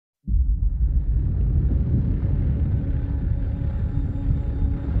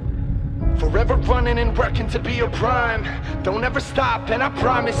Forever running and working to be a prime. Don't ever stop, and I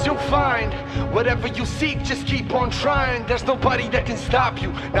promise you'll find whatever you seek, just keep on trying. There's nobody that can stop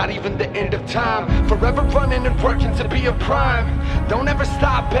you, not even the end of time. Forever running and working to be a prime. Don't ever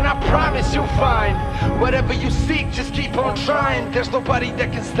stop, and I promise you'll find whatever you seek, just keep on trying. There's nobody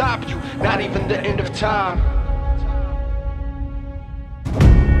that can stop you, not even the end of time.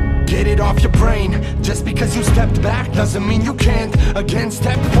 Get it off your brain. Just because you stepped back doesn't mean you can't. Again,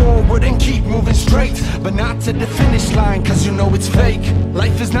 step forward and keep moving straight, but not to the finish line, cause you know it's fake.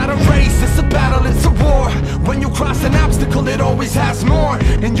 Life is not a race, it's a battle, it's a war. When you cross an obstacle, it always has more.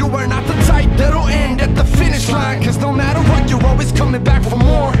 And you are not the type that'll end at the finish line, cause no matter what, you're always coming back for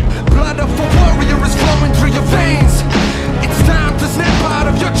more. Blood of a warrior is flowing through your veins. It's time to snap out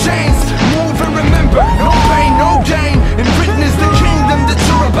of your chains. Move and remember, no pain, no gain. And witness the kingdom that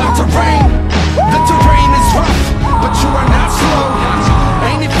you're about to reign. The terrain is rough, but you are not slow.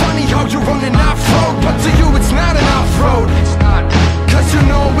 Ain't it funny how you're running off-road, but to you it's not an off-road. Cause you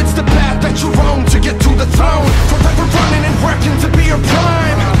know it's the path that you're on to get to the throne. Forever running and working to be your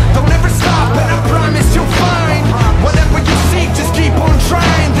prime. Don't ever stop, and I promise you'll find whatever you seek, just keep on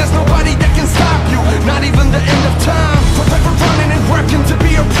trying. There's nobody that can stop you, not even the end of time. Forever running and working to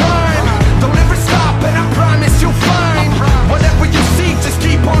be your prime. Don't ever stop, and I promise you'll find whatever you seek, just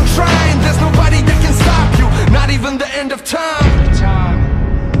keep on trying. There's nobody that can stop you, not even the end of time.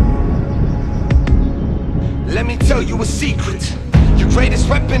 Let me tell you a secret. Your greatest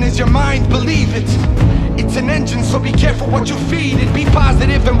weapon is your mind, believe it. It's an engine, so be careful what you feed it. Be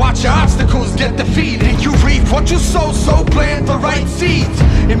positive and watch your obstacles get defeated. You reap what you sow, so plant the right seeds.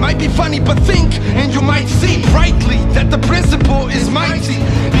 It might be funny, but think, and you might see brightly that the principle is mighty.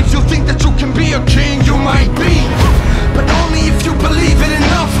 If you think that you can be a king, you might be, but only if you believe it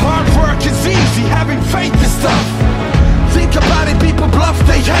enough. Hard work is easy, having faith is tough. Think about it, people bluff,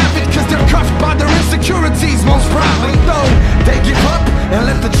 they have it, cause they're cuffed by their insecurities, most probably. Though they give up and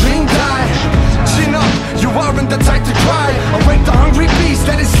let the dream die. Chin up, you aren't the type to cry. Awake the hungry beast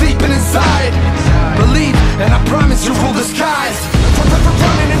that is sleeping inside. Believe, and I promise you rule the skies. Forever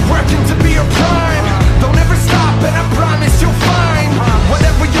running and working to be your prime. Don't ever stop, and I promise you'll find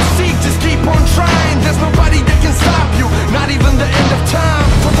whatever you seek, just keep on trying. There's nobody that can stop you, not even the end of time.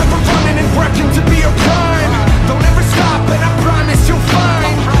 Forever running and working to be your prime. Don't ever stop, and I promise you'll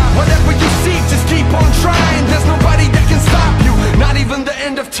find whatever you seek, just keep on trying. There's nobody that can stop you, not even the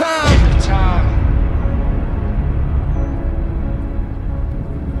end of time.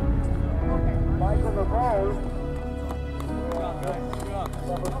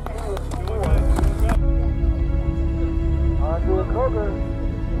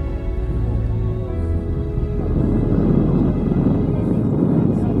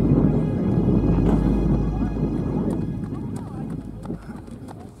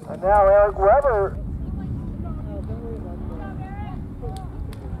 And now Erik Weber.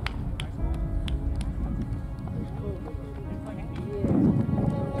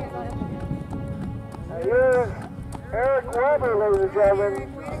 Here's Erik Weber, ladies and gentlemen,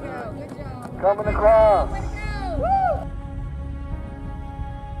 coming across.